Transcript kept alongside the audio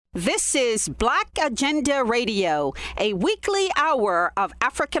This is Black Agenda Radio, a weekly hour of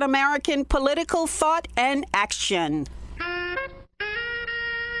African American political thought and action.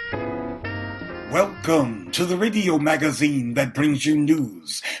 Welcome to the radio magazine that brings you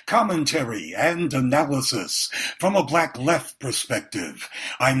news, commentary, and analysis from a Black left perspective.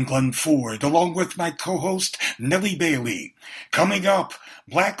 I'm Glen Ford, along with my co-host, Nellie Bailey. Coming up,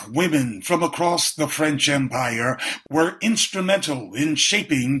 Black women from across the French Empire were instrumental in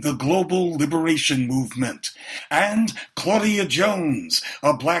shaping the global liberation movement. And Claudia Jones,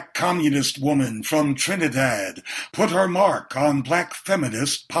 a Black communist woman from Trinidad, put her mark on Black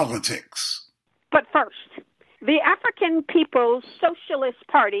feminist politics. But first, the African People's Socialist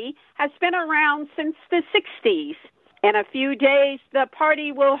Party has been around since the 60s. In a few days, the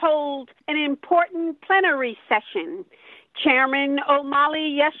party will hold an important plenary session. Chairman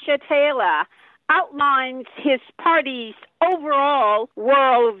Omali Yeshitela outlines his party's overall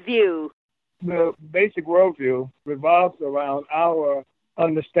worldview. The basic worldview revolves around our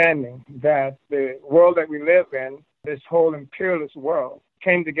understanding that the world that we live in, this whole imperialist world,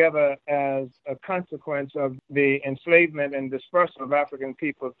 came together as a consequence of the enslavement and dispersal of African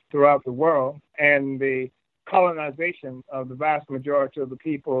people throughout the world and the colonization of the vast majority of the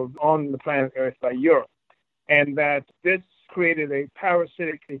people on the planet Earth by Europe. And that this created a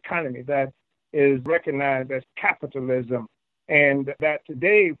parasitic economy that is recognized as capitalism. And that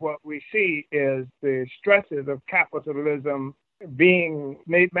today what we see is the stresses of capitalism being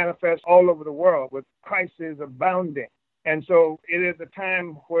made manifest all over the world with crises abounding. And so it is a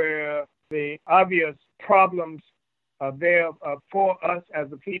time where the obvious problems are there for us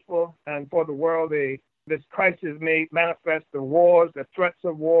as a people and for the world. This crisis made manifest the wars, the threats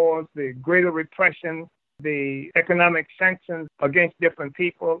of wars, the greater repression, the economic sanctions against different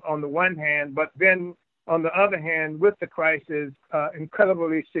people on the one hand, but then on the other hand, with the crisis,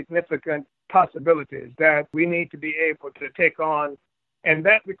 incredibly significant possibilities that we need to be able to take on. And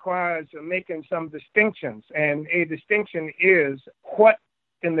that requires making some distinctions. And a distinction is, what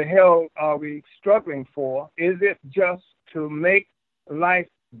in the hell are we struggling for? Is it just to make life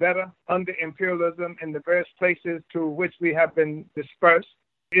better under imperialism in the various places to which we have been dispersed?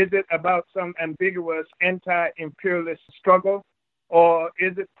 Is it about some ambiguous anti-imperialist struggle? Or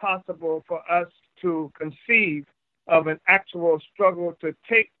is it possible for us to conceive of an actual struggle to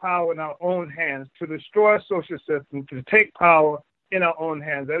take power in our own hands, to destroy a social system, to take power in our own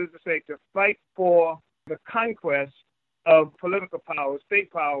hands? That is to say, to fight for the conquest of political power,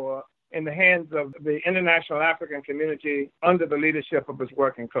 state power, in the hands of the international African community under the leadership of its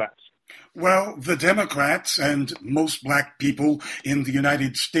working class. Well, the Democrats and most Black people in the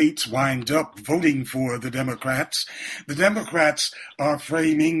United States wind up voting for the Democrats. The Democrats are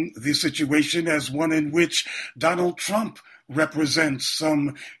framing the situation as one in which Donald Trump represents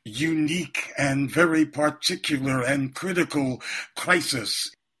some unique and very particular and critical crisis.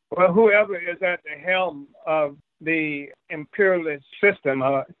 Well, whoever is at the helm of the imperialist system,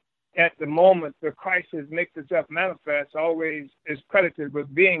 at the moment the crisis makes itself manifest, always is credited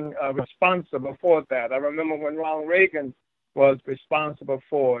with being responsible for that. I remember when Ronald Reagan was responsible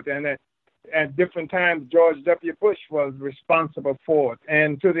for it, and at different times George W. Bush was responsible for it.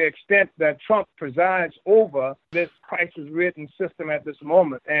 And to the extent that Trump presides over this crisis-ridden system at this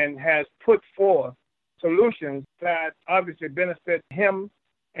moment and has put forth solutions that obviously benefit him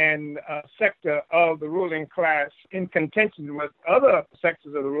and a sector of the ruling class in contention with other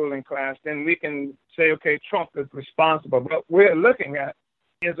sectors of the ruling class, then we can say, okay, Trump is responsible. What we're looking at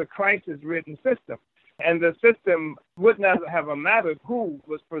is a crisis-ridden system. And the system would not have mattered who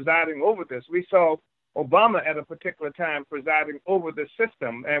was presiding over this. We saw Obama at a particular time presiding over the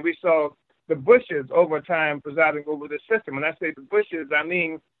system, and we saw the Bushes over time presiding over the system. When I say the Bushes, I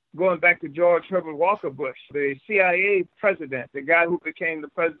mean going back to George Herbert Walker Bush, the CIA president, the guy who became the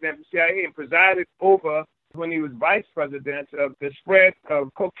president of the CIA and presided over, when he was vice president, of the spread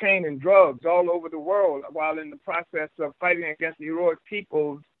of cocaine and drugs all over the world, while in the process of fighting against the heroic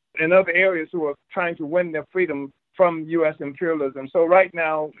peoples in other areas who are trying to win their freedom from U.S. imperialism. So right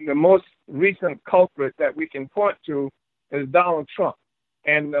now, the most recent culprit that we can point to is Donald Trump.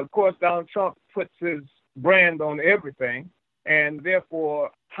 And of course, Donald Trump puts his brand on everything. And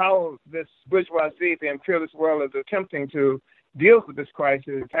therefore, how this bourgeoisie, the imperialist world, is attempting to deal with this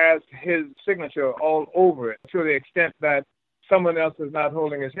crisis has his signature all over it, to the extent that someone else is not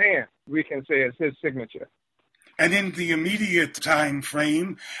holding his hand. We can say it's his signature. And in the immediate time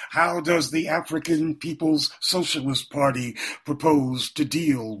frame, how does the African People's Socialist Party propose to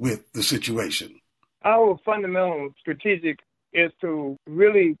deal with the situation? Our fundamental strategic is to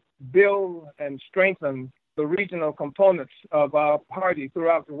really build and strengthen the the regional components of our party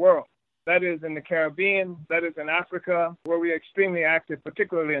throughout the world. That is in the Caribbean, that is in Africa, where we are extremely active,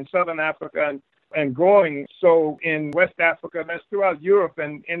 particularly in Southern Africa and growing so in West Africa. That's throughout Europe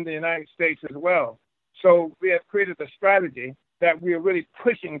and in the United States as well. So we have created a strategy that we are really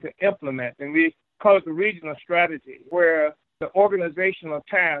pushing to implement, and we call it the regional strategy, where the organizational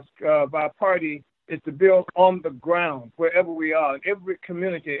task of our party is to build on the ground wherever we are, in every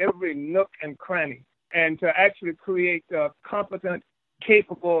community, every nook and cranny, and to actually create competent,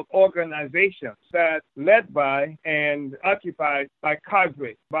 capable organizations that led by and occupied by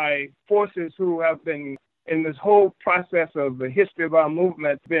cadre, by forces who have been in this whole process of the history of our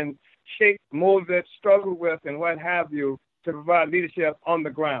movement, been shaped, molded, struggled with, and what have you, to provide leadership on the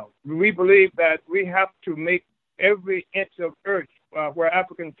ground. We believe that we have to make every inch of earth where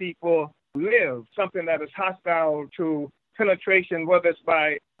African people live something that is hostile to penetration, whether it's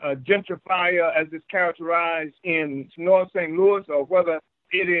by a gentrifier, as is characterized in North St. Louis, or whether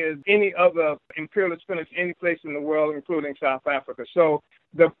it is any other imperialist finish any place in the world, including South Africa. So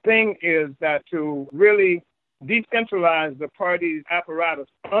the thing is that to really decentralize the party's apparatus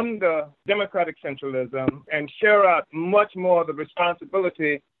under democratic centralism and share out much more of the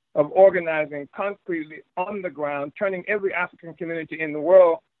responsibility of organizing concretely on the ground, turning every African community in the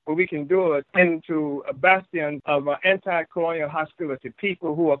world where we can do it into a bastion of anti-colonial hostility,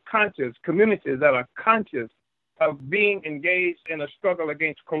 people who are conscious, communities that are conscious of being engaged in a struggle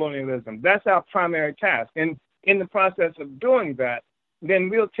against colonialism. That's our primary task. And in the process of doing that, then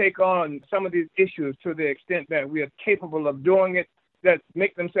we'll take on some of these issues to the extent that we are capable of doing it, that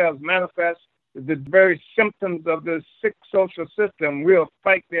make themselves manifest. The very symptoms of the sick social system, we'll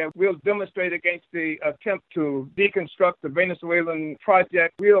fight there. We'll demonstrate against the attempt to deconstruct the Venezuelan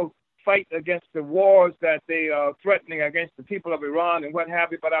project. We'll fight against the wars that they are threatening against the people of Iran and what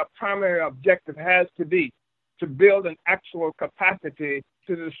have you. But our primary objective has to be to build an actual capacity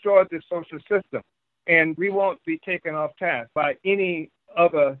to destroy this social system. And we won't be taken off task by any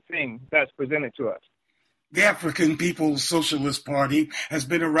other thing that's presented to us. The African People's Socialist Party has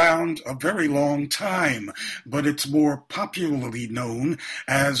been around a very long time, but it's more popularly known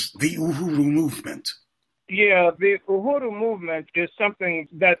as the Uhuru Movement. Yeah, the Uhuru Movement is something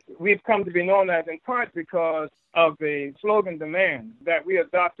that we've come to be known as in part because of the slogan demand that we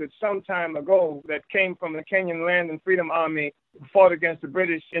adopted some time ago that came from the Kenyan Land and Freedom Army, fought against the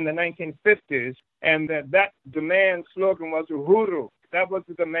British in the 1950s, and that demand slogan was Uhuru. That was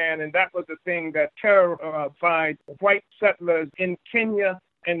the demand, and that was the thing that terrified white settlers in Kenya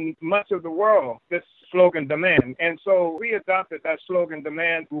and much of the world, this slogan demand. And so we adopted that slogan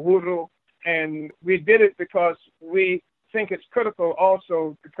demand, Uhuru, and we did it because we think it's critical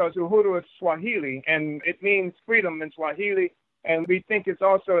also because Uhuru is Swahili, and it means freedom in Swahili. And we think it's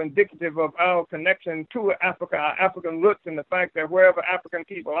also indicative of our connection to Africa, our African roots, and the fact that wherever African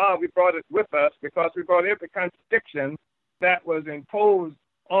people are, we brought it with us because we brought every contradiction that was imposed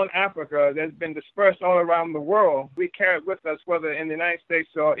on Africa that's been dispersed all around the world. We carry it with us, whether in the United States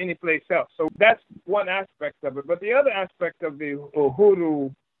or any place else. So that's one aspect of it. But the other aspect of the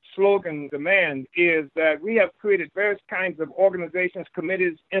Uhuru slogan demand is that we have created various kinds of organizations,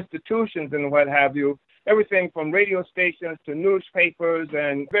 committees, institutions, and what have you, everything from radio stations to newspapers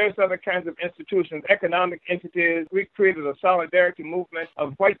and various other kinds of institutions, economic entities. We created a solidarity movement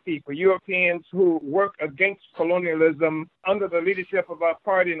of white people, Europeans who work against colonialism under the leadership of our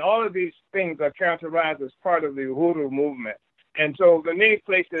party. And all of these things are characterized as part of the Uhuru movement. And so in many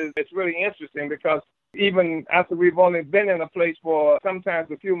places, it's really interesting because even after we've only been in a place for sometimes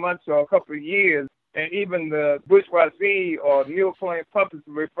a few months or a couple of years, and even the bourgeoisie or neo-colonial puppets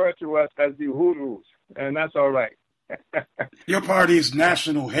refer to us as the Uhurus, and that's all right. Your party's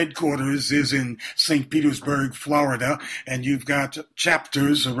national headquarters is in St. Petersburg, Florida, and you've got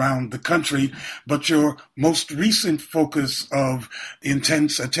chapters around the country, but your most recent focus of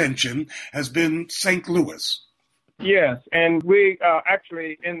intense attention has been St. Louis. Yes, and we are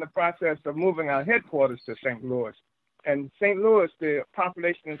actually in the process of moving our headquarters to St. Louis. And St. Louis, the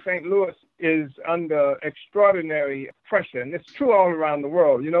population in St. Louis is under extraordinary pressure. And it's true all around the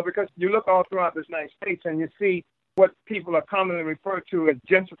world, because you look all throughout the United States and you see what people are commonly referred to as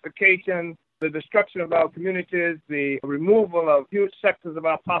gentrification, the destruction of our communities, the removal of huge sectors of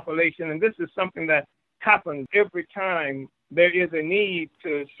our population. And this is something that happens every time there is a need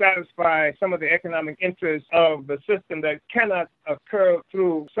to satisfy some of the economic interests of the system that cannot occur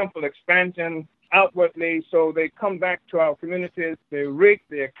through simple expansion outwardly. So they come back to our communities, they rig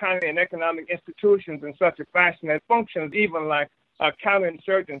the economy and economic institutions in such a fashion that functions even like a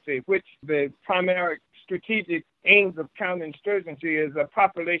counterinsurgency, which the primary strategic aims of counterinsurgency is a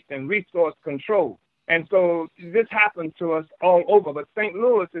population and resource control. And so this happens to us all over. But St.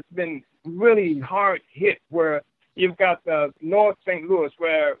 Louis has been really hard hit, where you've got North St. Louis,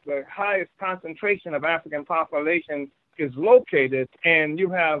 where the highest concentration of African population is located, and you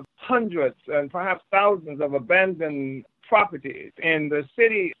have hundreds and perhaps thousands of abandoned properties. And the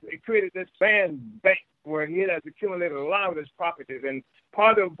city created this land bank where it has accumulated a lot of these properties. And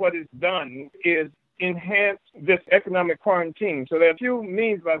part of what it's done is enhance this economic quarantine. So there are a few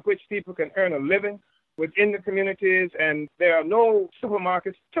means by which people can earn a living within the communities, and there are no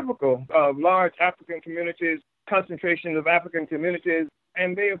supermarkets typical of large African communities, concentration of African communities,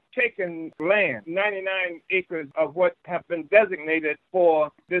 and they have taken land, 99 acres of what have been designated for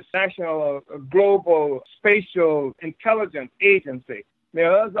this national global spatial intelligence agency.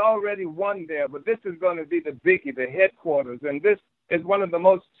 There's already one there, but this is going to be the biggie, the headquarters, and this is one of the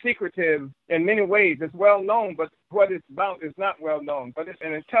most secretive in many ways. It's well known, but what it's about is not well known. But it's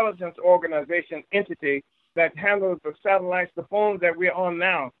an intelligence organization entity that handles the satellites, the phones that we're on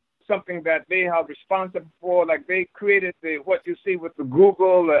now, something that they are responsible for. Like they created what you see with the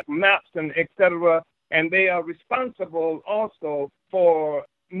Google Maps and et cetera, and they are responsible also for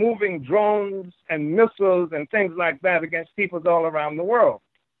moving drones and missiles and things like that against peoples all around the world.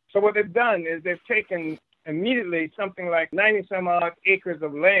 So what they've done is they've taken immediately something like 90 some odd acres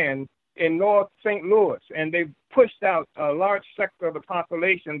of land in North St. Louis, and they've pushed out a large sector of the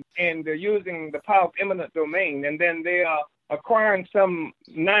population, and they're using the power of eminent domain, and then they are acquiring some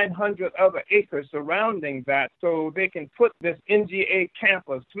 900 other acres surrounding that so they can put this NGA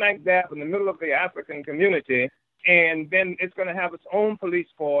campus smack dab in the middle of the African community, and then it's going to have its own police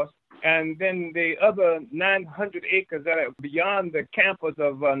force, and then the other 900 acres that are beyond the campus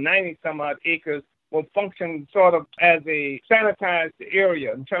of 90 some odd acres will function sort of as a sanitized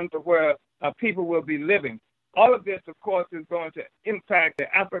area in terms of where people will be living. All of this, of course, is going to impact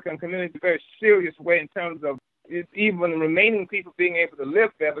the African community in a very serious way in terms of even remaining people being able to live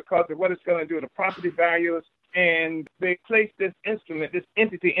there because of what it's going to do to property values. And they place this instrument, this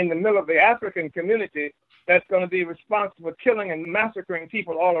entity in the middle of the African community that's going to be responsible for killing and massacring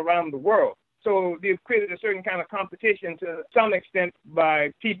people all around the world. So they've created a certain kind of competition to some extent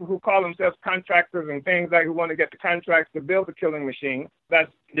by people who call themselves contractors and things like who want to get the contracts to build the killing machine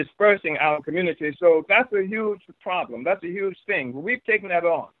that's dispersing our community. So that's a huge problem. That's a huge thing. We've taken that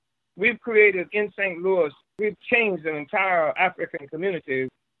on. We've created in St. Louis, we've changed an entire African community,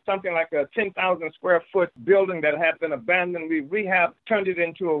 something like a 10,000 square foot building that had been abandoned. We rehabbed, turned it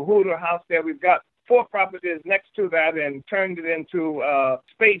into a Hoodoo house there. We've got 4 properties next to that and turned it into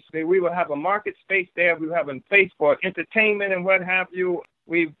space. We will have a market space there. We will have a space for entertainment and what have you.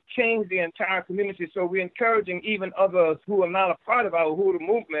 We've changed the entire community, so we're encouraging even others who are not a part of our Hoodoo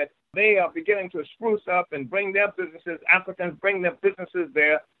movement. They are beginning to spruce up and bring their businesses, Africans bring their businesses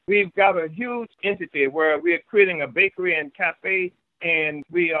there. We've got a huge entity where we are creating a bakery and cafe, and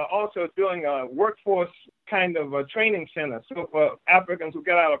we are also doing a workforce kind of a training center. So for Africans who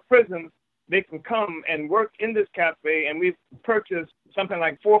get out of prison, they can come and work in this cafe, and we've purchased something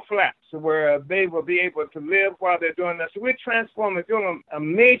like 4 flats where they will be able to live while they're doing that. So we're transforming, doing a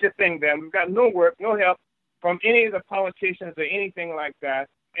major thing there. We've got no work, no help from any of the politicians or anything like that.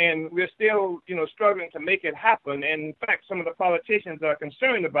 And we're still, struggling to make it happen. And in fact, some of the politicians are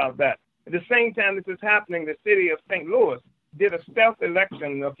concerned about that. At the same time this is happening, the city of St. Louis did a stealth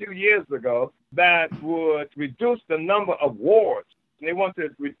election a few years ago that would reduce the number of wards. And they want to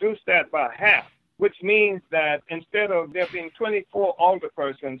reduce that by half, which means that instead of there being 24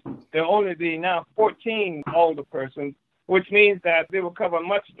 alderpersons, there will only be now 14 alderpersons, which means that they will cover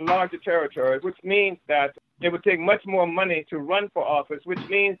much larger territory, which means that it would take much more money to run for office, which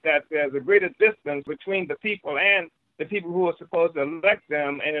means that there's a greater distance between the people and the people who are supposed to elect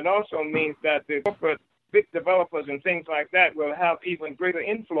them. And it also means that the corporate big developers and things like that will have even greater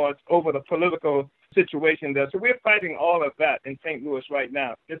influence over the political situation there. So we're fighting all of that in St. Louis right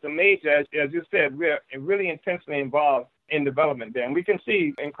now. It's a major, as you said, we're really intensely involved in development there. And we can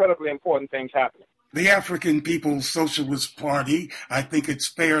see incredibly important things happening. The African People's Socialist Party, I think it's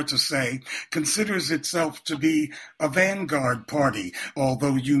fair to say, considers itself to be a vanguard party,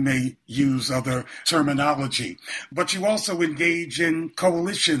 although you may use other terminology. But you also engage in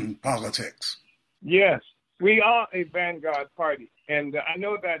coalition politics. Yes, we are a vanguard party. And I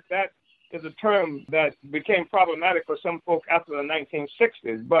know that is a term that became problematic for some folk after the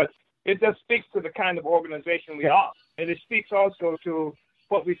 1960s, but it just speaks to the kind of organization we are. And it speaks also to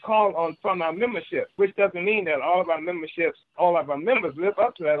what we call on from our membership, which doesn't mean that all of our members live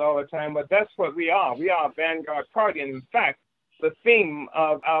up to that all the time, but that's what we are. We are a vanguard party. And in fact, the theme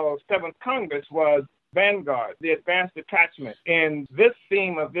of our 7th Congress was Vanguard, the advanced detachment. And this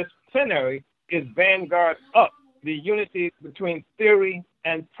theme of this plenary is vanguard up, the unity between theory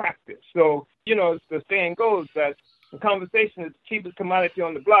and practice. So, the saying goes that the conversation is the cheapest commodity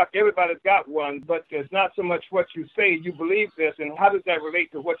on the block. Everybody's got one, but it's not so much what you say, you believe this, and how does that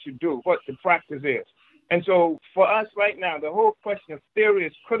relate to what you do, what the practice is. And so for us right now, the whole question of theory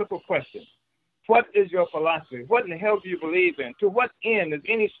is a critical question. What is your philosophy? What in the hell do you believe in? To what end is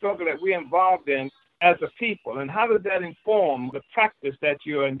any struggle that we're involved in as a people? And how does that inform the practice that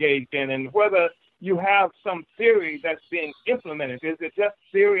you're engaged in? And whether you have some theory that's being implemented. Is it just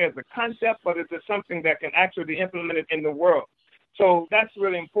theory as a concept, but is it something that can actually be implemented in the world? So that's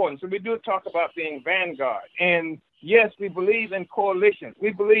really important. So we do talk about being vanguard. And yes, we believe in coalitions. We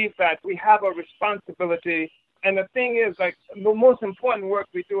believe that we have a responsibility. And the thing is, like, the most important work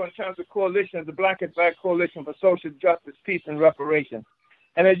we do in terms of coalition is the Black and Black Coalition for Social Justice, Peace, and Reparation.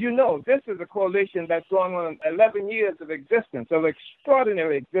 And as you know, this is a coalition that's going on 11 years of existence, of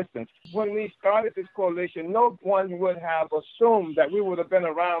extraordinary existence. When we started this coalition, no one would have assumed that we would have been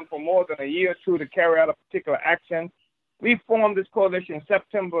around for more than a year or two to carry out a particular action. We formed this coalition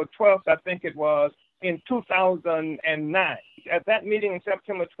September 12th, I think it was, in 2009. At that meeting in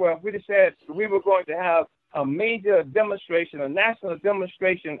September 12th, we decided we were going to have a major demonstration, a national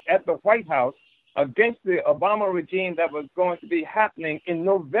demonstration at the White House against the Obama regime that was going to be happening in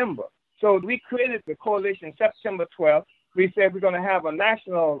November. So we created the coalition September 12th. We said we're going to have a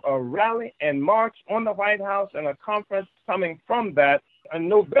national rally and march on the White House and a conference coming from that in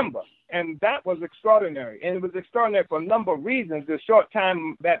November. And that was extraordinary. And it was extraordinary for a number of reasons, the short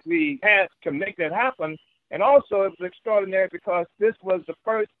time that we had to make that happen. And also it was extraordinary because this was the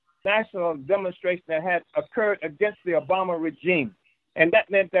first national demonstration that had occurred against the Obama regime. And that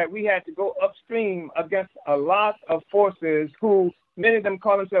meant that we had to go upstream against a lot of forces who, many of them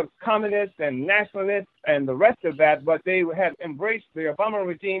call themselves communists and nationalists and the rest of that, but they had embraced the Obama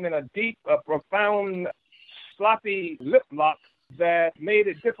regime in a deep, profound, sloppy lip lock that made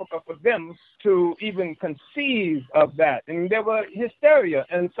it difficult for them to even conceive of that. And there was hysteria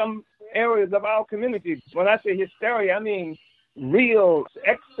in some areas of our community. When I say hysteria, I mean real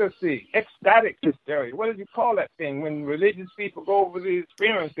ecstasy, ecstatic hysteria. What did you call that thing when religious people go over these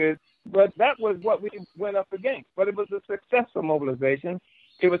experiences? But that was what we went up against. But it was a successful mobilization.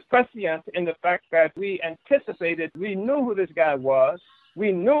 It was prescient in the fact that we anticipated, we knew who this guy was.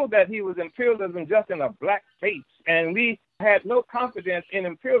 We knew that he was imperialism just in a black face. And we had no confidence in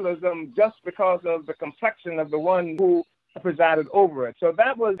imperialism just because of the complexion of the one who presided over it. So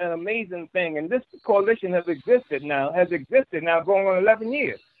that was an amazing thing. And this coalition has existed now going on 11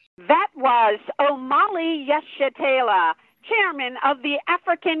 years. That was Omali Yeshitela, chairman of the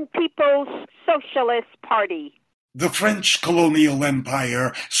African People's Socialist Party. The French colonial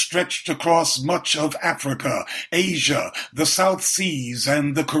empire stretched across much of Africa, Asia, the South Seas,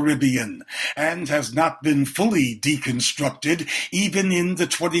 and the Caribbean, and has not been fully deconstructed even in the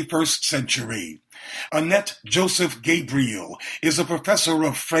 21st century. Annette Joseph-Gabriel is a professor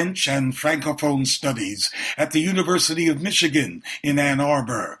of French and Francophone Studies at the University of Michigan in Ann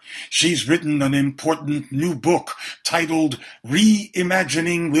Arbor. She's written an important new book titled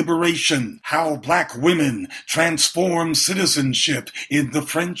Reimagining Liberation: How Black Women Transformed Citizenship in the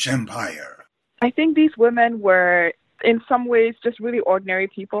French Empire. I think these women were, in some ways, just really ordinary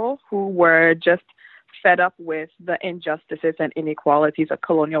people who were just fed up with the injustices and inequalities of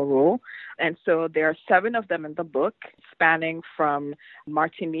colonial rule. And so there are 7 of them in the book, spanning from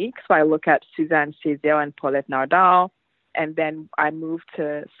Martinique. So I look at Suzanne Césaire and Paulette Nardal. And then I move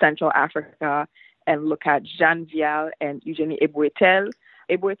to Central Africa and look at Jeanne Vial and Eugénie Ebouetel.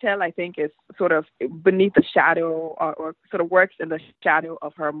 Ebouetel, I think, is sort of beneath the shadow or sort of works in the shadow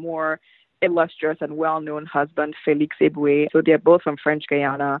of her more illustrious and well-known husband, Félix Eboué. So they're both from French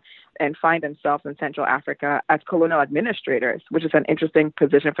Guiana and find themselves in Central Africa as colonial administrators, which is an interesting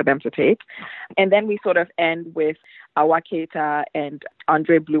position for them to take. And then we sort of end with Awa Keita and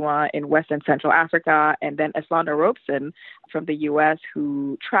Andre Blouin in West and Central Africa, and then Eslanda Robeson from the U.S.,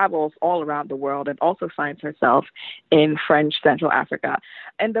 who travels all around the world and also finds herself in French Central Africa.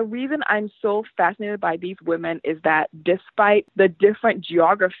 And the reason I'm so fascinated by these women is that despite the different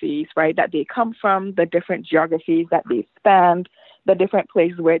geographies, right, that they come from, the different geographies that they spanned, the different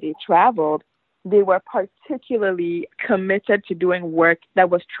places where they traveled, they were particularly committed to doing work that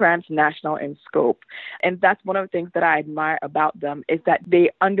was transnational in scope. And that's one of the things that I admire about them, is that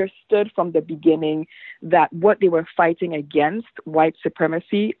they understood from the beginning that what they were fighting against, white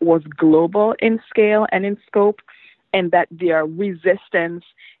supremacy, was global in scale and in scope, and that their resistance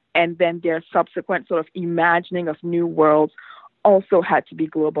and then their subsequent sort of imagining of new worlds also had to be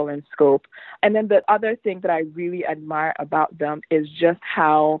global in scope. And then the other thing that I really admire about them is just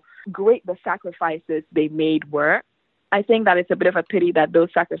how great the sacrifices they made were. I think that it's a bit of a pity that those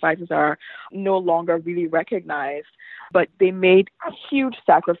sacrifices are no longer really recognized, but they made huge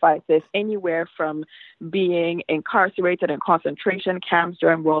sacrifices, anywhere from being incarcerated in concentration camps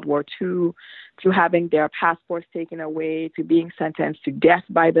during World War II, to having their passports taken away, to being sentenced to death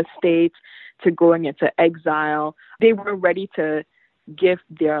by the state, to going into exile. They were ready to give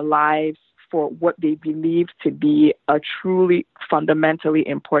their lives for what they believed to be a truly fundamentally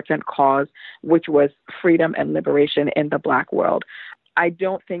important cause, which was freedom and liberation in the Black world. I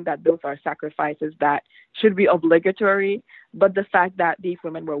don't think that those are sacrifices that should be obligatory, but the fact that these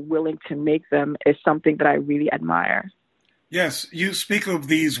women were willing to make them is something that I really admire. Yes, you speak of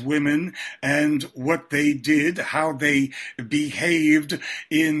these women and what they did, how they behaved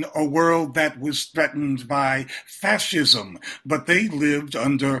in a world that was threatened by fascism, but they lived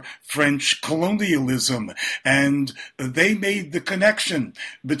under French colonialism, and they made the connection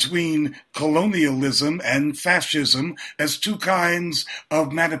between colonialism and fascism as two kinds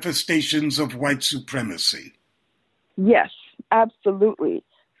of manifestations of white supremacy. Yes, absolutely.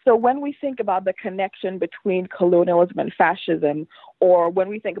 So when we think about the connection between colonialism and fascism, or when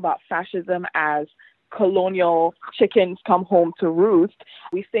we think about fascism as colonial chickens come home to roost,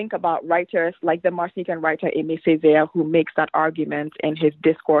 we think about writers like the Martinican writer Aimé Césaire, who makes that argument in his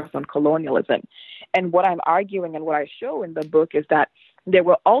discourse on colonialism. And what I'm arguing and what I show in the book is that there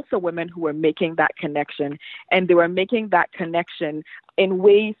were also women who were making that connection, and they were making that connection in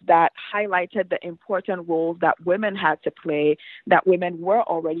ways that highlighted the important roles that women had to play, that women were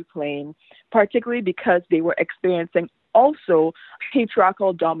already playing, particularly because they were experiencing also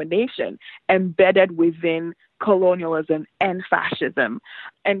patriarchal domination embedded within colonialism and fascism.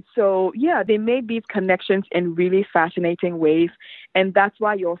 And so, they made these connections in really fascinating ways. And that's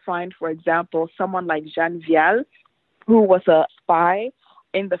why you'll find, for example, someone like Jeanne Vial, who was a spy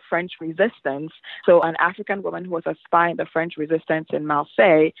in the French resistance. So an African woman who was a spy in the French resistance in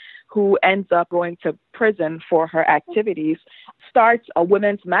Marseille, who ends up going to prison for her activities, starts a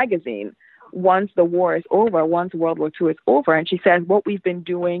women's magazine once the war is over, once World War II is over. And she says, what we've been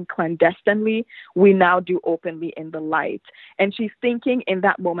doing clandestinely, we now do openly in the light. And she's thinking in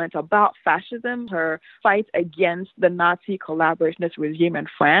that moment about fascism, her fight against the Nazi collaborationist regime in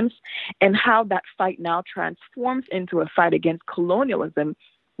France, and how that fight now transforms into a fight against colonialism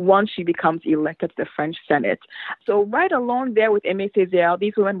once she becomes elected to the French Senate. So right along there with Aimé Césaire,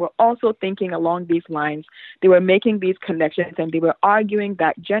 these women were also thinking along these lines. They were making these connections, and they were arguing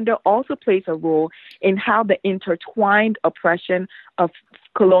that gender also plays a role in how the intertwined oppression of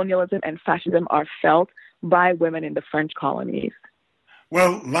colonialism and fascism are felt by women in the French colonies.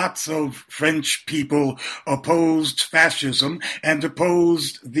 Well, lots of French people opposed fascism and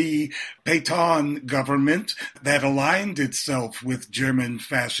opposed the Pétain government that aligned itself with German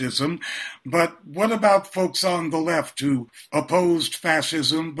fascism. But what about folks on the left who opposed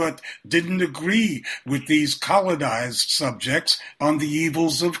fascism but didn't agree with these colonized subjects on the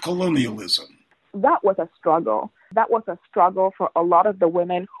evils of colonialism? That was a struggle. That was a struggle for a lot of the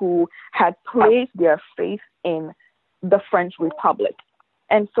women who had placed their faith in the French Republic.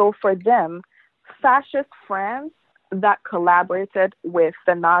 And so for them, fascist France that collaborated with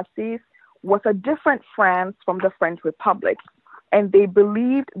the Nazis was a different France from the French Republic. And they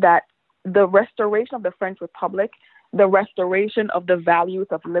believed that the restoration of the French Republic, the restoration of the values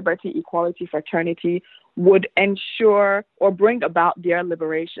of liberty, equality, fraternity would ensure or bring about their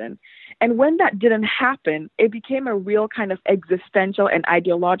liberation. And when that didn't happen, it became a real kind of existential and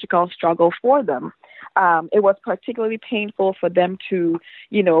ideological struggle for them. It was particularly painful for them to,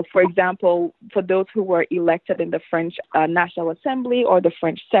 for example, for those who were elected in the French National Assembly or the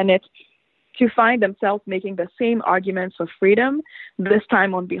French Senate, to find themselves making the same arguments for freedom, this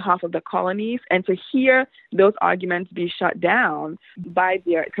time on behalf of the colonies, and to hear those arguments be shut down by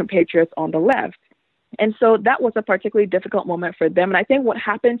their compatriots on the left. And so that was a particularly difficult moment for them. And I think what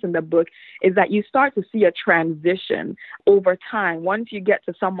happens in the book is that you start to see a transition over time. Once you get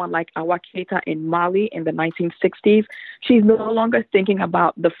to someone like Awa Keita in Mali in the 1960s, she's no longer thinking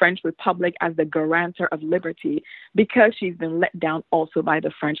about the French Republic as the guarantor of liberty because she's been let down also by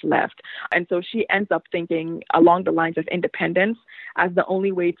the French left. And so she ends up thinking along the lines of independence as the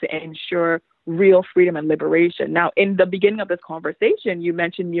only way to ensure real freedom and liberation. Now, in the beginning of this conversation, you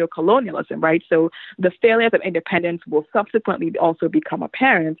mentioned neocolonialism, right? So the failures of independence will subsequently also become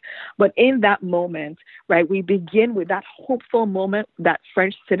apparent. But in that moment, right, we begin with that hopeful moment that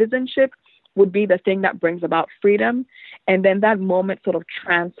French citizenship would be the thing that brings about freedom. And then that moment sort of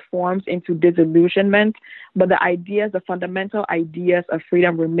transforms into disillusionment. But the ideas, the fundamental ideas of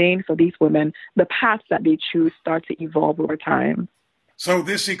freedom remain for these women. The paths that they choose start to evolve over time. So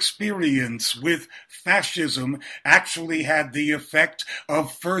this experience with fascism actually had the effect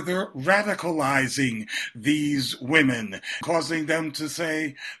of further radicalizing these women, causing them to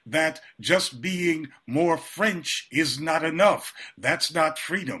say that just being more French is not enough. That's not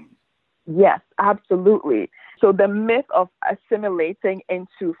freedom. Yes, absolutely. So the myth of assimilating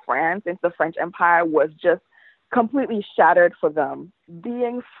into France, into the French Empire, was just completely shattered for them.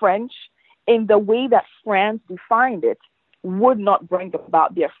 Being French in the way that France defined it would not bring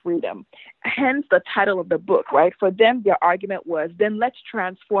about their freedom. Hence the title of the book, right? For them, their argument was, then let's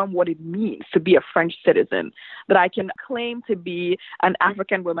transform what it means to be a French citizen, that I can claim to be an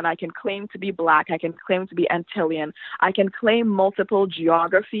African woman, I can claim to be Black, I can claim to be Antillean, I can claim multiple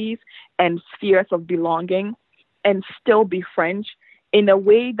geographies and spheres of belonging and still be French in a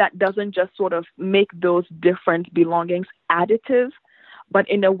way that doesn't just sort of make those different belongings additive, but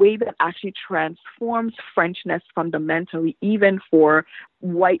in a way that actually transforms Frenchness fundamentally, even for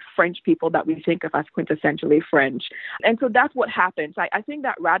white French people that we think of as quintessentially French. And so that's what happens. I think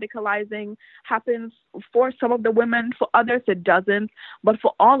that radicalizing happens for some of the women, for others it doesn't, but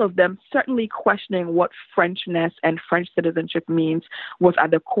for all of them, certainly questioning what Frenchness and French citizenship means was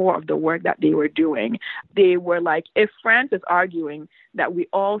at the core of the work that they were doing. They were like, if France is arguing that we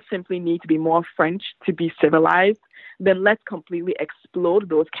all simply need to be more French to be civilized, then let's completely explode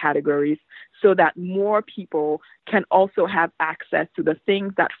those categories so that more people can also have access to the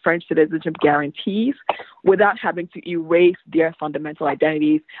things that French citizenship guarantees without having to erase their fundamental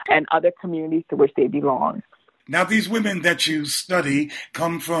identities and other communities to which they belong. Now, these women that you study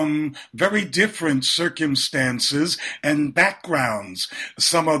come from very different circumstances and backgrounds.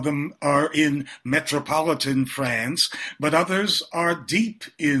 Some of them are in metropolitan France, but others are deep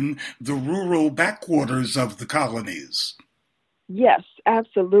in the rural backwaters of the colonies. Yes,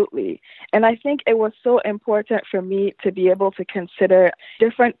 absolutely. And I think it was so important for me to be able to consider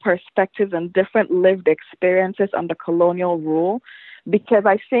different perspectives and different lived experiences under colonial rule, because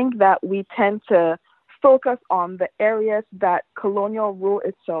I think that we tend to focus on the areas that colonial rule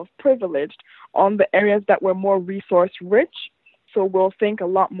itself privileged, on the areas that were more resource rich. So we'll think a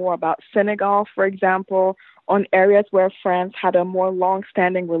lot more about Senegal, for example, on areas where France had a more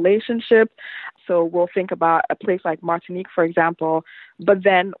long-standing relationship. So we'll think about a place like Martinique, for example. But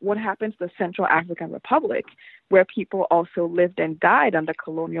then what happens to the Central African Republic, where people also lived and died under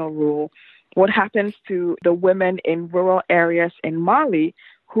colonial rule? What happens to the women in rural areas in Mali,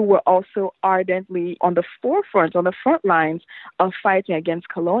 who were also ardently on the forefront, on the front lines of fighting against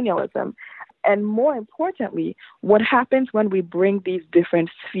colonialism? And more importantly, what happens when we bring these different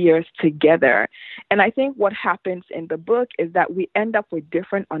spheres together? And I think what happens in the book is that we end up with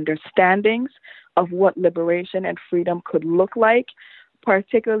different understandings of what liberation and freedom could look like,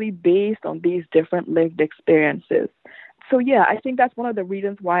 particularly based on these different lived experiences. So yeah, I think that's one of the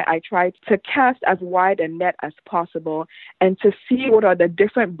reasons why I tried to cast as wide a net as possible and to see what are the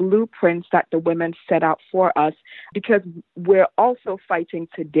different blueprints that the women set out for us, because we're also fighting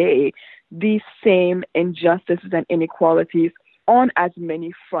today these same injustices and inequalities on as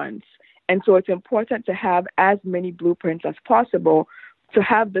many fronts. And so it's important to have as many blueprints as possible to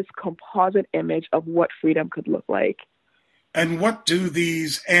have this composite image of what freedom could look like. And what do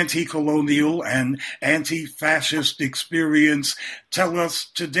these anti-colonial and anti-fascist experience tell us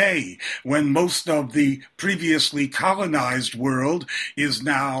today, when most of the previously colonized world is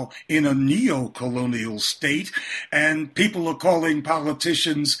now in a neo-colonial state, and people are calling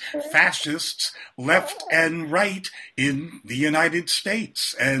politicians fascists left and right in the United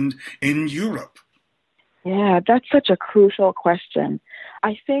States and in Europe? Yeah, that's such a crucial question.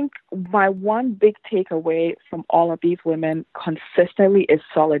 I think my one big takeaway from all of these women consistently is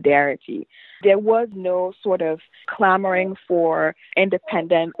solidarity. There was no sort of clamoring for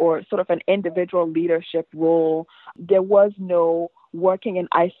independent or sort of an individual leadership role. There was no working in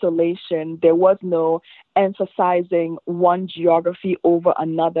isolation. There was no emphasizing one geography over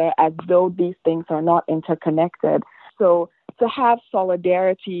another as though these things are not interconnected. So to have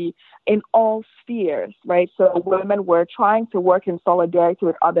solidarity in all spheres, right? So women were trying to work in solidarity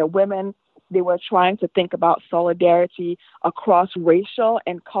with other women. They were trying to think about solidarity across racial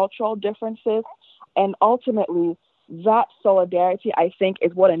and cultural differences. And ultimately, that solidarity, I think,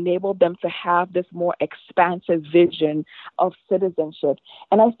 is what enabled them to have this more expansive vision of citizenship.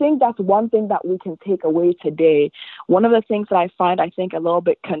 And I think that's one thing that we can take away today. One of the things that I find, I think, a little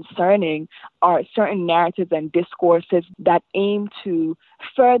bit concerning are certain narratives and discourses that aim to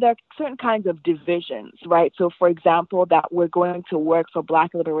further certain kinds of divisions, right? So, for example, that we're going to work for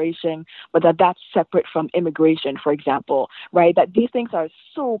Black liberation, but that's separate from immigration, for example, right? That these things are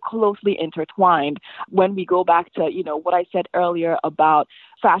so closely intertwined. When we go back to, what I said earlier about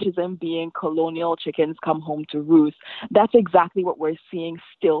fascism being colonial, chickens come home to roost, that's exactly what we're seeing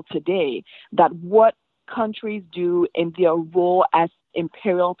still today. That what countries do in their role as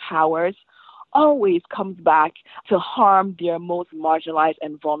imperial powers always comes back to harm their most marginalized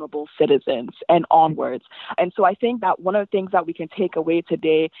and vulnerable citizens and onwards. And so I think that one of the things that we can take away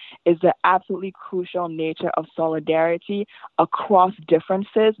today is the absolutely crucial nature of solidarity across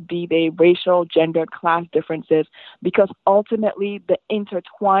differences, be they racial, gendered, class differences, because ultimately the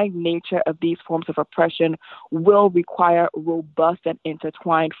intertwined nature of these forms of oppression will require robust and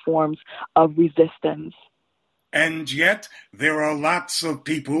intertwined forms of resistance. And yet, there are lots of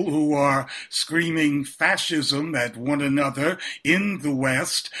people who are screaming fascism at one another in the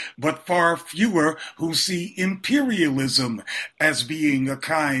West, but far fewer who see imperialism as being a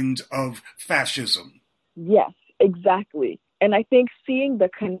kind of fascism. Yes, exactly. And I think seeing the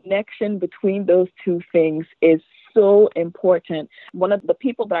connection between those two things is so important. One of the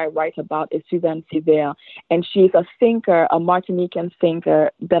people that I write about is Suzanne Civert, and she's a thinker, a Martinican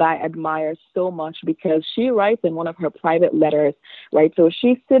thinker that I admire so much because she writes in one of her private letters, right? So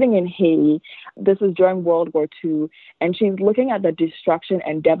she's sitting in Haiti. This is during World War II, and she's looking at the destruction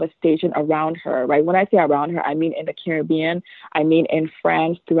and devastation around her, right? When I say around her, I mean in the Caribbean, I mean in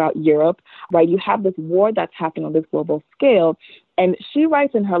France, throughout Europe, right? You have this war that's happening on this global scale. And she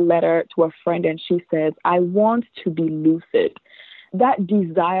writes in her letter to a friend, and she says, I want to be lucid. That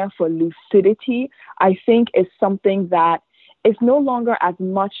desire for lucidity, I think, is something that is no longer as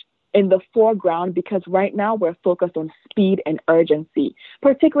much in the foreground because right now we're focused on speed and urgency,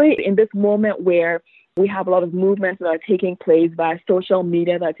 particularly in this moment where we have a lot of movements that are taking place via social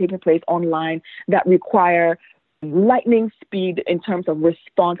media, that are taking place online, that require lightning speed in terms of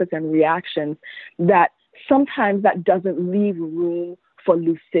responses and reactions, that sometimes that doesn't leave room for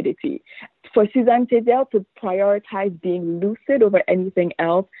lucidity. For Suzanne Civert to prioritize being lucid over anything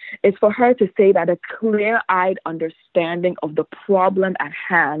else is for her to say that a clear-eyed understanding of the problem at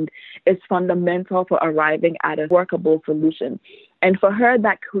hand is fundamental for arriving at a workable solution. And for her,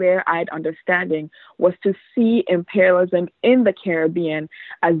 that clear-eyed understanding was to see imperialism in the Caribbean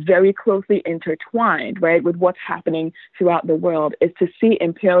as very closely intertwined, right, with what's happening throughout the world, is to see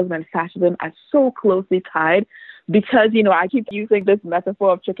imperialism and fascism as so closely tied because, I keep using this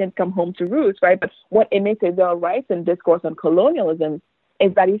metaphor of chickens come home to roost, right? But what Aimé Césaire writes in Discourse on Colonialism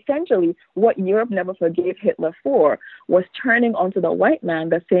is that essentially what Europe never forgave Hitler for was turning onto the white man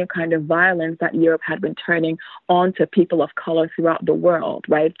the same kind of violence that Europe had been turning onto people of color throughout the world,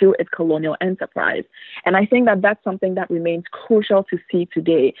 right, through its colonial enterprise. And I think that that's something that remains crucial to see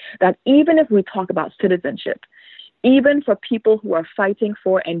today, that even if we talk about citizenship, even for people who are fighting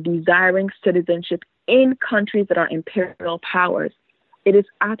for and desiring citizenship in countries that are imperial powers, it is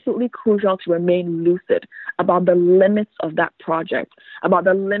absolutely crucial to remain lucid about the limits of that project, about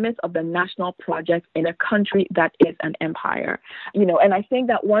the limits of the national project in a country that is an empire. And I think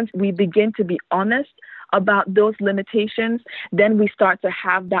that once we begin to be honest about those limitations, then we start to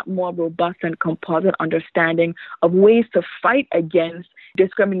have that more robust and composite understanding of ways to fight against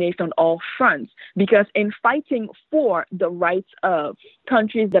discrimination on all fronts. Because in fighting for the rights of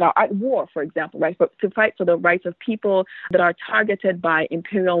countries that are at war, for example, right, to fight for the rights of people that are targeted by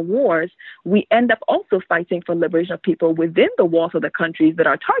imperial wars, we end up also fighting for liberation of people within the walls of the countries that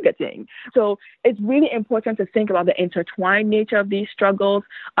are targeting. So it's really important to think about the intertwined nature of these struggles.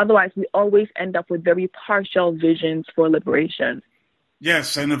 Otherwise, we always end up with very partial visions for liberation.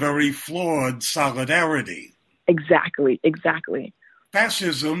 Yes, and a very flawed solidarity. Exactly.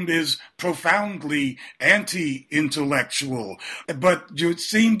 Fascism is profoundly anti-intellectual, but you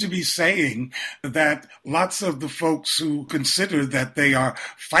seem to be saying that lots of the folks who consider that they are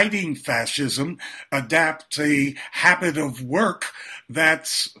fighting fascism adapt a habit of work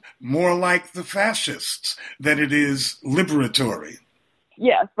that's more like the fascists than it is liberatory.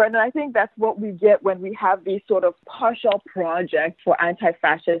 Yes, Brendan, I think that's what we get when we have these sort of partial projects for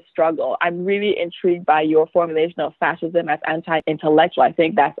anti-fascist struggle. I'm really intrigued by your formulation of fascism as anti-intellectual. I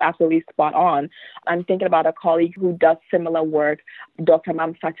think that's absolutely spot on. I'm thinking about a colleague who does similar work, Dr.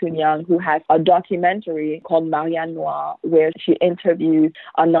 Mam Fatounian, who has a documentary called Marianne Noire, where she interviews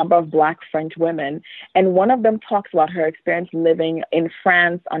a number of Black French women. And one of them talks about her experience living in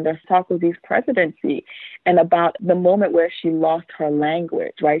France under Sarkozy's presidency and about the moment where she lost her language.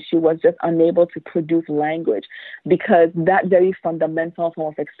 language, right? She was just unable to produce language because that very fundamental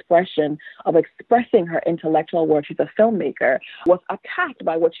form of expression, of expressing her intellectual work, she's a filmmaker, was attacked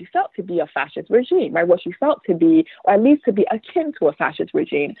by what she felt to be a fascist regime, right? What she felt to be, or at least to be akin to a fascist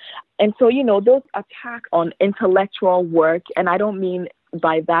regime. And so, those attacks on intellectual work, and I don't mean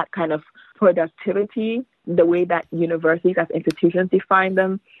by that kind of productivity, the way that universities as institutions define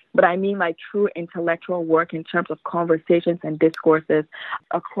them, but I mean like true intellectual work in terms of conversations and discourses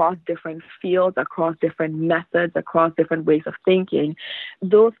across different fields, across different methods, across different ways of thinking.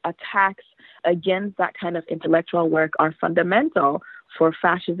 Those attacks against that kind of intellectual work are fundamental for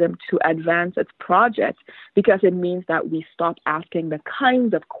fascism to advance its project, because it means that we stop asking the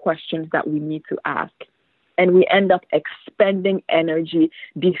kinds of questions that we need to ask. And we end up expending energy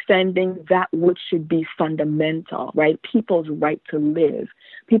defending that which should be fundamental, right? People's right to live,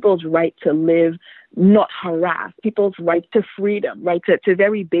 not harassed, people's right to freedom, right? To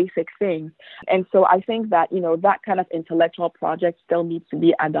very basic things. And so I think that, that kind of intellectual project still needs to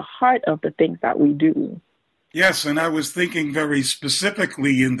be at the heart of the things that we do. Yes, and I was thinking very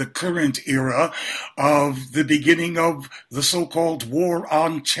specifically in the current era of the beginning of the so-called War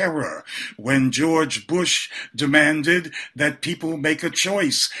on Terror, when George Bush demanded that people make a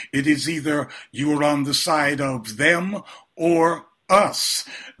choice. It is either you are on the side of them or us.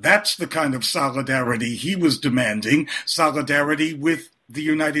 That's the kind of solidarity he was demanding, solidarity with the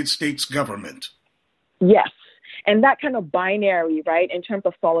United States government. Yes. And that kind of binary, right, in terms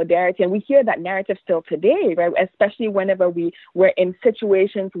of solidarity, and we hear that narrative still today, right, especially whenever we're in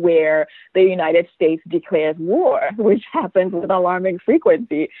situations where the United States declares war, which happens with alarming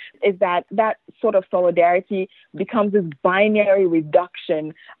frequency, is that sort of solidarity becomes this binary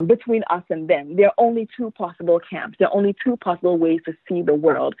reduction between us and them. There are only two possible camps. There are only two possible ways to see the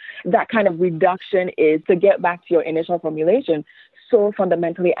world. That kind of reduction is, to get back to your initial formulation, so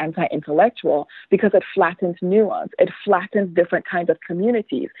fundamentally anti-intellectual because it flattens nuance. It flattens different kinds of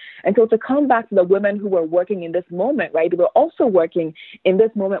communities. And so to come back to the women who were working in this moment, right, they were also working in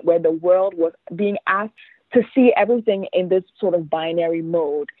this moment where the world was being asked to see everything in this sort of binary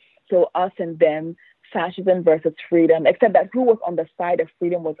mode. So us and them, fascism versus freedom, except that who was on the side of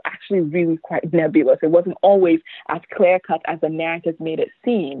freedom was actually really quite nebulous. It wasn't always as clear-cut as the narrative made it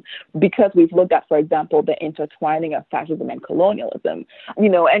seem, because we've looked at, for example, the intertwining of fascism and colonialism,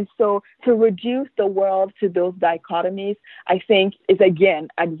 and so to reduce the world to those dichotomies, I think is, again,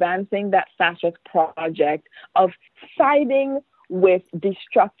 advancing that fascist project of siding with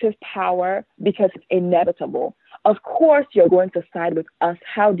destructive power because it's inevitable. Of course, you're going to side with us.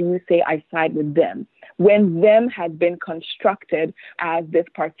 How do you say I side with them? When them has been constructed as this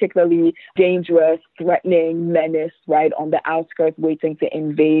particularly dangerous, threatening menace, right, on the outskirts, waiting to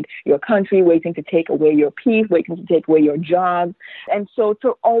invade your country, waiting to take away your peace, waiting to take away your jobs. And so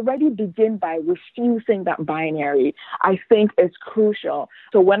to already begin by refusing that binary, I think is crucial.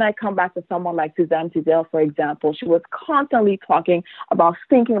 So when I come back to someone like Suzanne Tisdale, for example, she was constantly talking about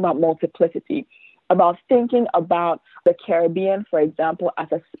thinking about multiplicity, about thinking about the Caribbean, for example, as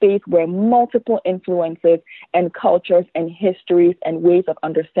a space where multiple influences and cultures and histories and ways of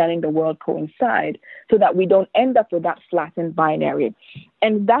understanding the world coincide, so that we don't end up with that flattened binary.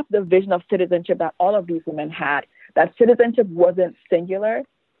 And that's the vision of citizenship that all of these women had, that citizenship wasn't singular,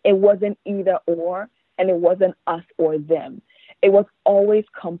 it wasn't either or, and it wasn't us or them. It was always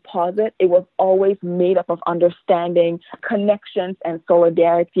composite. It was always made up of understanding connections and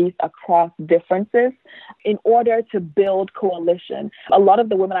solidarities across differences in order to build coalition. A lot of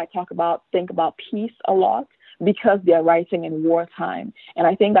the women I talk about think about peace a lot because they're writing in wartime. And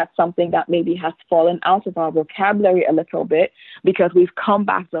I think that's something that maybe has fallen out of our vocabulary a little bit because we've come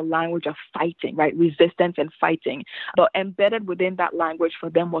back to the language of fighting, right? Resistance and fighting. But embedded within that language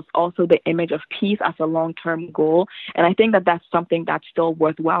for them was also the image of peace as a long-term goal. And I think that that's something that's still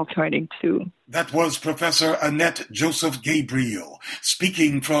worthwhile turning to. That was Professor Annette Joseph-Gabriel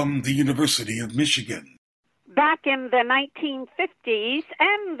speaking from the University of Michigan. Back in the 1950s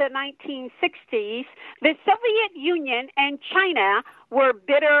and the 1960s, the Soviet Union and China were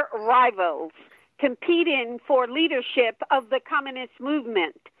bitter rivals, competing for leadership of the communist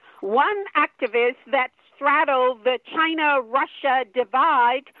movement. One activist that straddled the China-Russia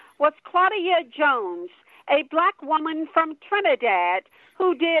divide was Claudia Jones, a black woman from Trinidad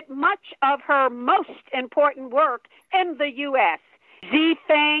who did much of her most important work in the U.S.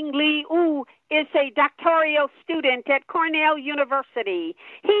 Zee-Fang Lee-ou is a doctoral student at Cornell University.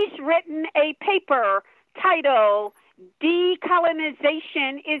 He's written a paper titled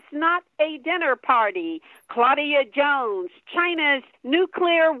Decolonization Is Not a Dinner Party, Claudia Jones, China's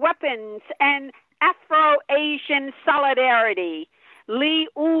Nuclear Weapons and Afro-Asian Solidarity.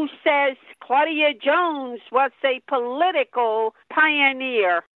 Lee-ou says Claudia Jones was a political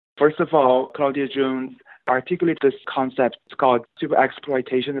pioneer. First of all, Claudia Jones articulated this concept called super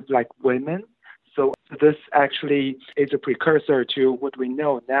exploitation of Black women. So this actually is a precursor to what we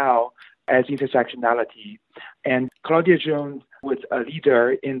know now as intersectionality. And Claudia Jones was a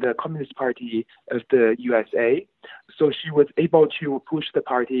leader in the Communist Party of the USA. So she was able to push the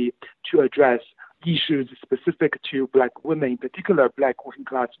party to address issues specific to Black women, in particular Black working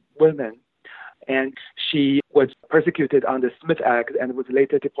class women. And she was persecuted on the Smith Act and was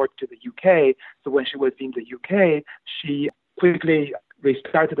later deported to the UK. So when she was in the UK, she quickly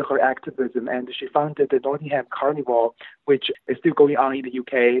restarted her activism and she founded the Nottingham Carnival, which is still going on in the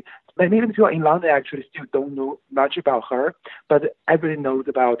UK. Many people in London actually still don't know much about her, but everybody knows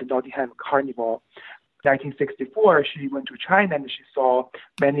about the Nottingham Carnival. In 1964, she went to China and she saw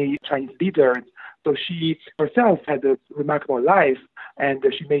many Chinese leaders. So she herself had a remarkable life and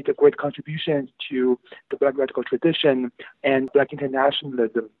she made a great contribution to the Black radical tradition and Black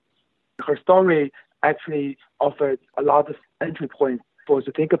internationalism. Her story actually offered a lot of entry points for us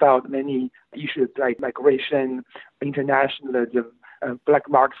to think about many issues like migration, internationalism, Black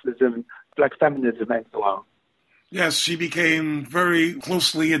Marxism, Black feminism, and so on. Yes, she became very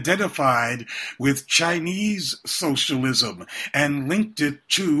closely identified with Chinese socialism and linked it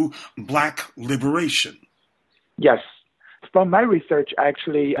to Black liberation. Yes. From my research,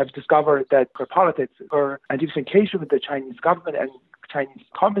 actually, I've discovered that her politics, her identification with the Chinese government and Chinese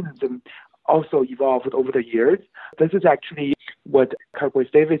communism also evolved over the years. This is actually what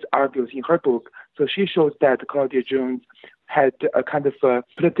Carboy Davis argues in her book. So she shows that Claudia Jones had a kind of a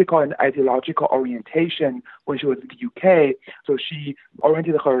political and ideological orientation when she was in the UK. So she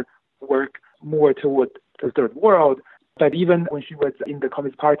oriented her work more toward the third world. But even when she was in the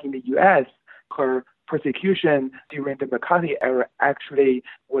Communist Party in the US, her persecution during the McCarthy era actually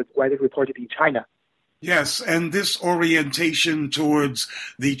was widely reported in China. Yes, and this orientation towards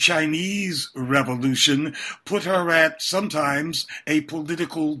the Chinese Revolution put her at sometimes a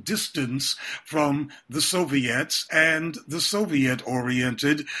political distance from the Soviets and the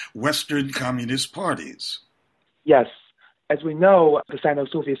Soviet-oriented Western Communist parties. Yes. As we know, the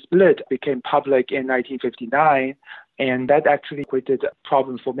Sino-Soviet split became public in 1959, and that actually created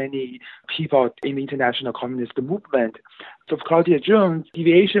problems for many people in the international communist movement. So for Claudia Jones,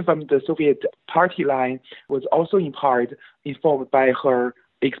 deviation from the Soviet party line was also in part informed by her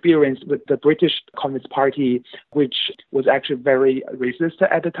experience with the British Communist Party, which was actually very racist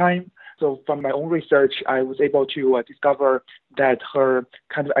at the time. So from my own research, I was able to discover that her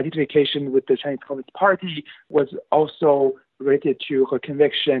kind of identification with the Chinese Communist Party was also related to her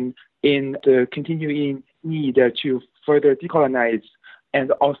conviction in the continuing need to further decolonize,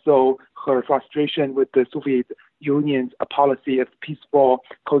 and also her frustration with the Soviet Union's policy of peaceful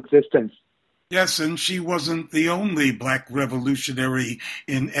coexistence. Yes, and she wasn't the only Black revolutionary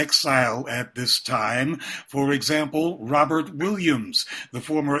in exile at this time. For example, Robert Williams, the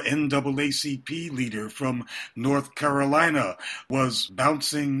former NAACP leader from North Carolina, was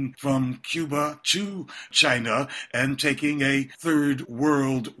bouncing from Cuba to China and taking a third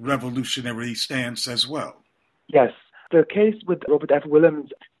world revolutionary stance as well. Yes, the case with Robert F.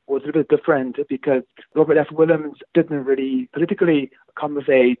 Williams was a little bit different because Robert F. Williams didn't really politically come of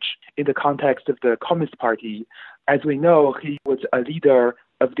age in the context of the Communist Party. As we know, he was a leader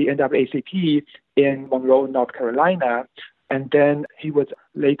of the NAACP in Monroe, North Carolina, and then he was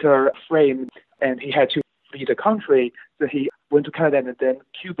later framed and he had to flee the country. So he went to Canada and then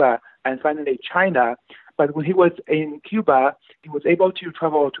Cuba and finally China. But when he was in Cuba, he was able to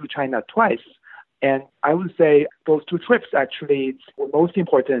travel to China twice. And I would say those two trips actually were most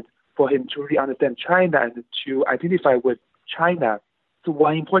important for him to really understand China and to identify with China. So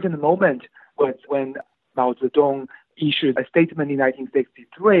one important moment was when Mao Zedong issued a statement in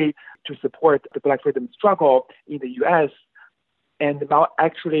 1963 to support the Black freedom struggle in the U.S. And Mao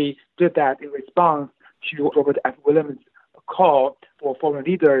actually did that in response to Robert F. Williams' call for foreign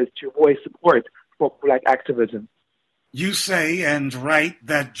leaders to voice support for Black activism. You say and write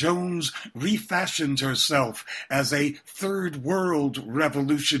that Jones refashioned herself as a third world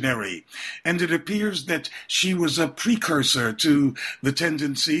revolutionary, and it appears that she was a precursor to the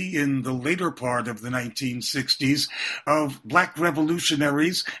tendency in the later part of the 1960s of Black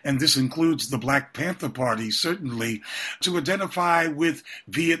revolutionaries, and this includes the Black Panther Party certainly, to identify with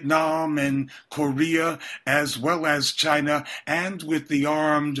Vietnam and Korea as well as China and with the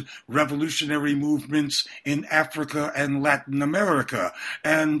armed revolutionary movements in Africa and Latin America,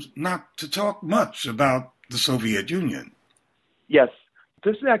 and not to talk much about the Soviet Union. Yes,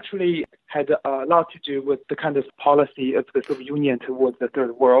 this actually had a lot to do with the kind of policy of the Soviet Union towards the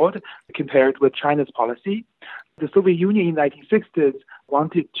Third World compared with China's policy. The Soviet Union in the 1960s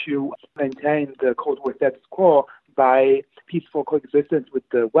wanted to maintain the Cold War status quo by peaceful coexistence with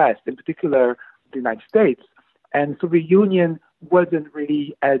the West, in particular the United States. And the Soviet Union wasn't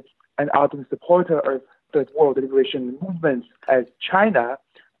really as an ardent supporter of Third World liberation movements as China.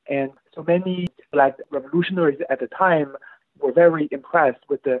 And so many Black revolutionaries at the time were very impressed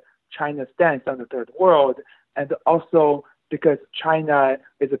with the China stance on the Third World. And also because China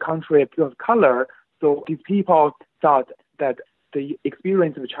is a country of people of color, so these people thought that the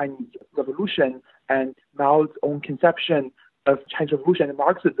experience of the Chinese Revolution and Mao's own conception of Chinese Revolution and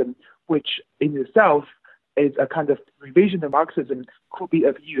Marxism, which in itself is a kind of revision of Marxism, could be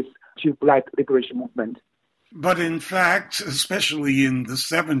of use to Black liberation movement. But in fact, especially in the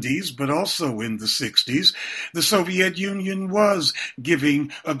 70s, but also in the 60s, the Soviet Union was giving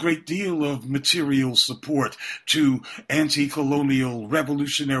a great deal of material support to anti-colonial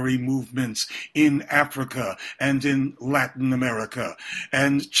revolutionary movements in Africa and in Latin America.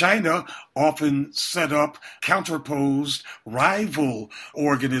 And China often set up counterposed rival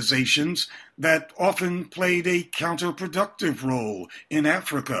organizations that often played a counterproductive role in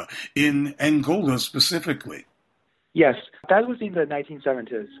Africa, in Angola specifically. Yes, that was in the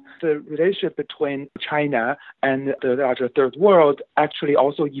 1970s. The relationship between China and the larger Third World actually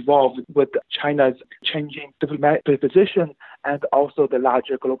also evolved with China's changing diplomatic position and also the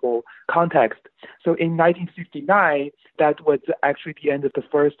larger global context. So in 1959, that was actually the end of the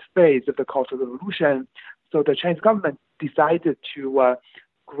first phase of the Cultural Revolution. So the Chinese government decided to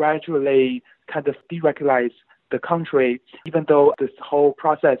gradually kind of deregularize the country, even though this whole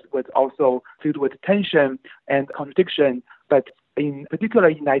process was also filled with tension and contradiction. But in particular,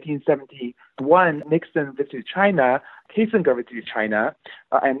 in 1971, Nixon visited China, Kissinger visited China,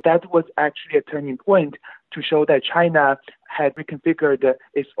 and that was actually a turning point to show that China had reconfigured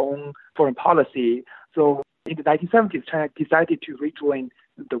its own foreign policy. So in the 1970s, China decided to rejoin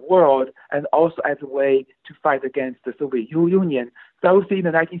the world and also as a way to fight against the Soviet Union. So I would say in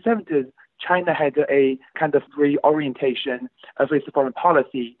the 1970s, China had a kind of reorientation of its foreign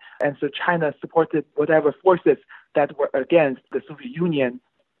policy. And so China supported whatever forces that were against the Soviet Union.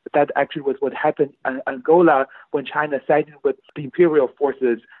 That actually was what happened in Angola when China sided with the imperial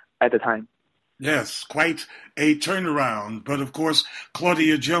forces at the time. Yes, quite a turnaround. But of course,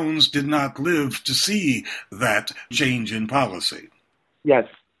 Claudia Jones did not live to see that change in policy. Yes.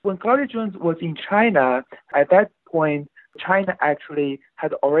 When Claudia Jones was in China, at that point, China actually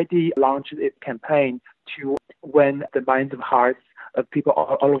had already launched its campaign to win the minds and hearts of people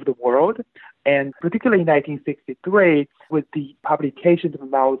all over the world. And particularly in 1963, with the publication of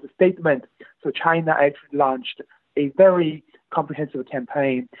Mao's statement, so China actually launched a very comprehensive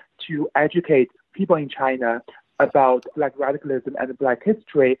campaign to educate people in China about Black radicalism and Black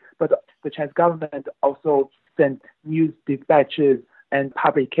history. But the Chinese government also sent news dispatches and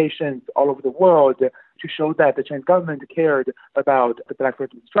publications all over the world to show that the Chinese government cared about the Black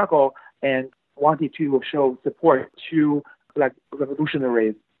freedom struggle and wanted to show support to Black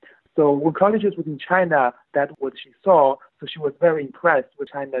revolutionaries. So when Claudia was in China, that's what she saw. So she was very impressed with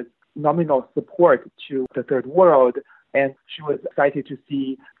China's nominal support to the Third World, and she was excited to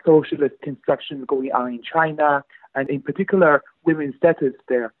see socialist construction going on in China, and in particular, women's status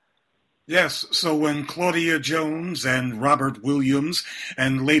there. Yes, so when Claudia Jones and Robert Williams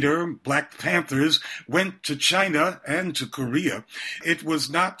and later Black Panthers went to China and to Korea, it was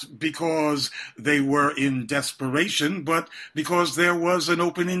not because they were in desperation, but because there was an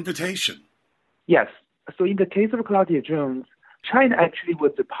open invitation. Yes. So in the case of Claudia Jones, China actually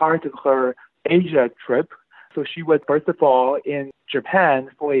was a part of her Asia trip. So she was, first of all, in Japan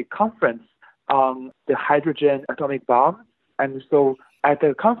for a conference on the hydrogen atomic bomb. And so at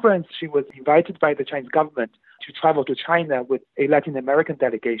the conference, she was invited by the Chinese government to travel to China with a Latin American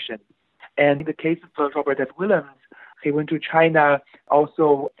delegation. And in the case of Robert F. Williams, he went to China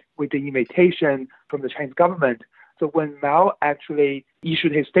also with the invitation from the Chinese government. So when Mao actually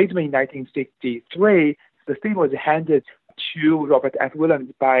issued his statement in 1963, the statement was handed to Robert F.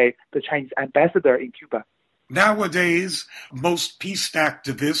 Williams by the Chinese ambassador in Cuba. Nowadays, most peace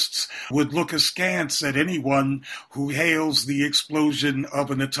activists would look askance at anyone who hails the explosion of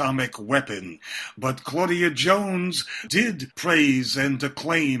an atomic weapon. But Claudia Jones did praise and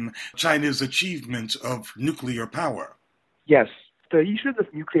acclaim China's achievement of nuclear power. Yes. The issue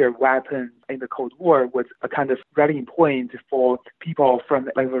of nuclear weapons in the Cold War was a kind of rallying point for people from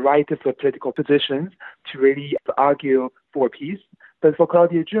a variety of political positions to really argue for peace. But for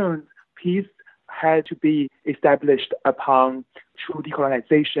Claudia Jones, peace had to be established upon true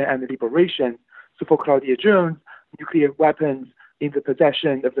decolonization and liberation. So for Claudia Jones, nuclear weapons in the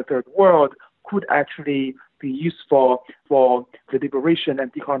possession of the third world could actually be useful for the liberation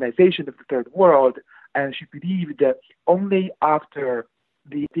and decolonization of the third world. And she believed that only after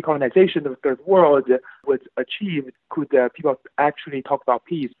the decolonization of the third world was achieved could people actually talk about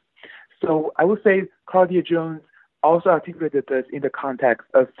peace. So I would say Claudia Jones also articulated this in the context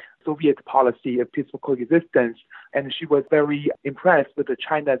of Soviet policy of peaceful coexistence, and she was very impressed with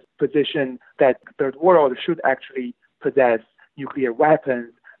China's position that the third world should actually possess nuclear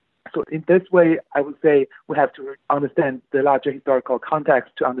weapons. So in this way, I would say we have to understand the larger historical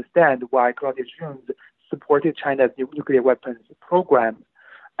context to understand why Claudia Jones supported China's nuclear weapons program.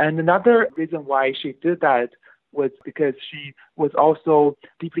 And another reason why she did that was because she was also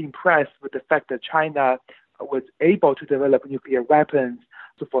deeply impressed with the fact that China was able to develop nuclear weapons.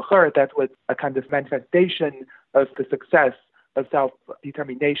 So for her, that was a kind of manifestation of the success of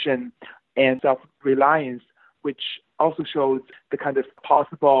self-determination and self-reliance, which also shows the kind of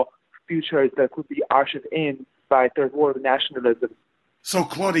possible futures that could be ushered in by third world nationalism. So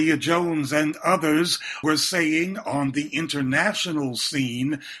Claudia Jones and others were saying on the international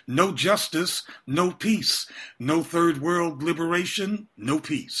scene, no justice, no peace, no third world liberation, no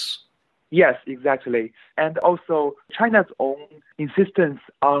peace. Yes, exactly. And also China's own insistence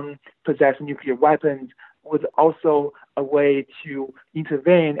on possessing nuclear weapons was also a way to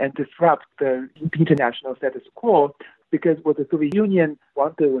intervene and disrupt the international status quo, because what the Soviet Union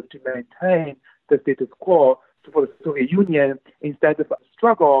wanted was to maintain the status quo. So for the Soviet Union, instead of a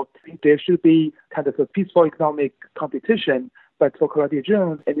struggle, there should be kind of a peaceful economic competition. But for Claudia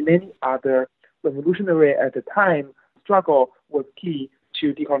Jones and many other revolutionaries at the time, struggle was key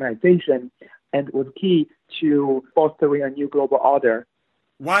to decolonization and was key to fostering a new global order.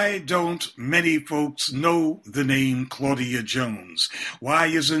 Why don't many folks know the name Claudia Jones? Why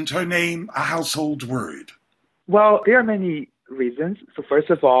isn't her name a household word? Well, there are many reasons. So first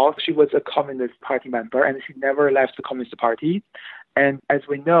of all, she was a Communist Party member and she never left the Communist Party. And as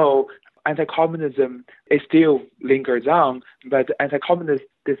we know, anti-communism still lingers on, but anti-communists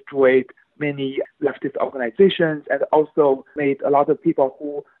destroyed many leftist organizations and also made a lot of people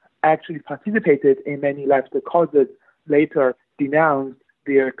who actually participated in many leftist causes later denounce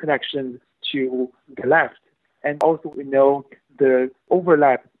their connections to the left. And also we know the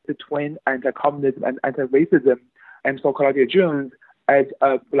overlap between anti-communism and anti-racism. And so Claudia Jones, as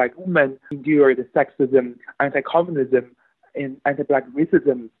a Black woman, endured sexism, anti-communism, and anti-Black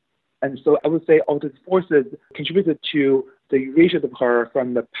racism. And so I would say all these forces contributed to the erasure of her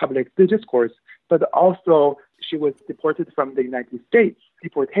from the public discourse, but also she was deported from the United States.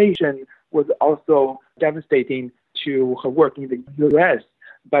 Deportation was also devastating to her work in the U.S.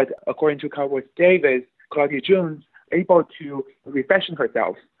 But according to Carlos Davis, Claudia Jones able to refashion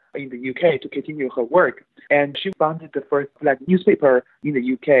herself in the UK to continue her work. And she founded the first Black newspaper in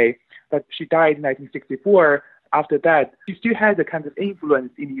the UK, but she died in 1964. After that, she still had a kind of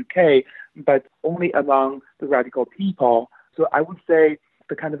influence in the UK, but only among the radical people. So I would say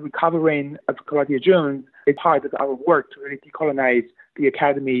the kind of recovering of Claudia Jones is part of our work to really decolonize the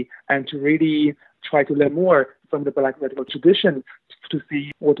academy and to really try to learn more from the Black radical tradition to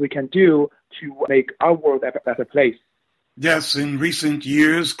see what we can do to make our world a better place. Yes, in recent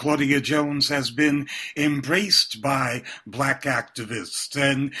years, Claudia Jones has been embraced by Black activists,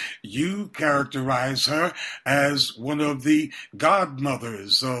 and you characterize her as one of the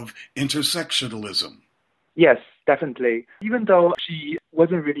godmothers of intersectionalism. Yes, definitely. Even though she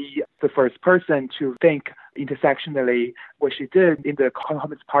wasn't really the first person to think intersectionally, what she did in the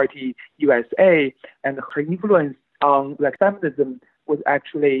Communist Party USA and her influence on Black feminism was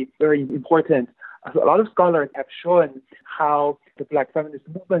actually very important. So a lot of scholars have shown how the Black feminist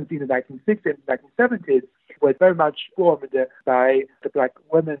movement in the 1960s and 1970s was very much formed by the Black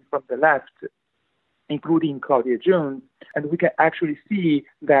women from the left, including Claudia Jones. And we can actually see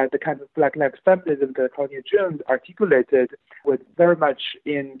that the kind of Black left feminism that Claudia Jones articulated was very much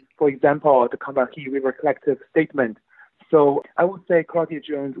in, for example, the Combahee River Collective statement. So I would say Claudia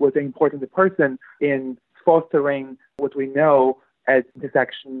Jones was an important person in fostering what we know as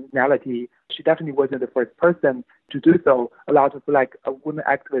intersectionality. She definitely wasn't the first person to do so. A lot of Black women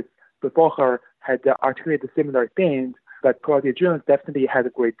activists before her had articulated similar things, but Claudia Jones definitely had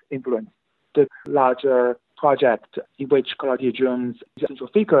a great influence. The larger project in which Claudia Jones is a central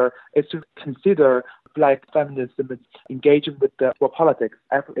figure is to consider Black feminism engaging with the world politics,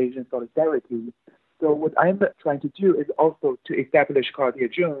 Afro-Asian Solidarity. So what I'm trying to do is also to establish Claudia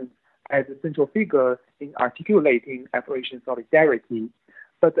Jones as a central figure in articulating Afro-Asian Solidarity.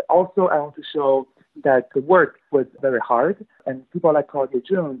 But also I want to show that the work was very hard, and people like Claudia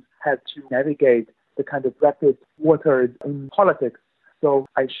Jones had to navigate the kind of rapid waters in politics. So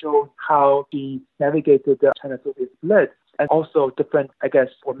I showed how she navigated the China-Soviet split and also different,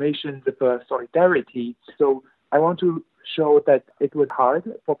 formations of solidarity. So I want to show that it was hard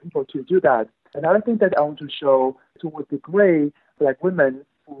for people to do that. Another thing that I want to show, to what degree Black women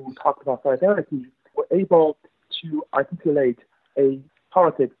who talked about solidarity were able to articulate a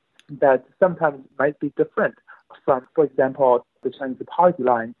politics that sometimes might be different from, for example, the Chinese party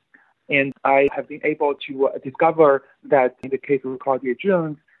line. And I have been able to discover that in the case of Claudia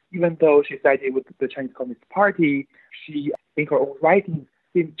Jones, even though she sided with the Chinese Communist Party, she, in her own writings,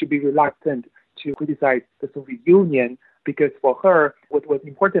 seems to be reluctant to criticize the Soviet Union, because for her, what was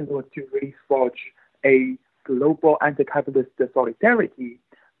important was to really forge a global anti-capitalist solidarity.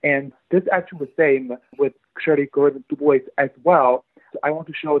 And this actually was the same with Shirley Gordon Du Bois as well. So I want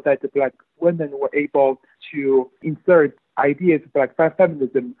to show that the Black women were able to insert ideas of Black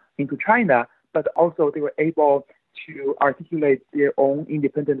feminism into China, but also they were able to articulate their own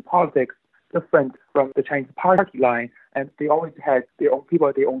independent politics different from the Chinese party line. And they always had their own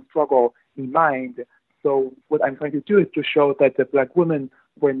people, their own struggle in mind. So what I'm trying to do is to show that the Black women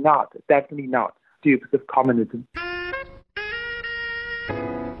were definitely not dupes of communism.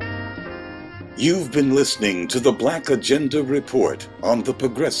 You've been listening to the Black Agenda Report on the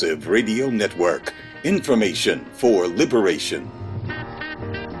Progressive Radio Network. Information for liberation.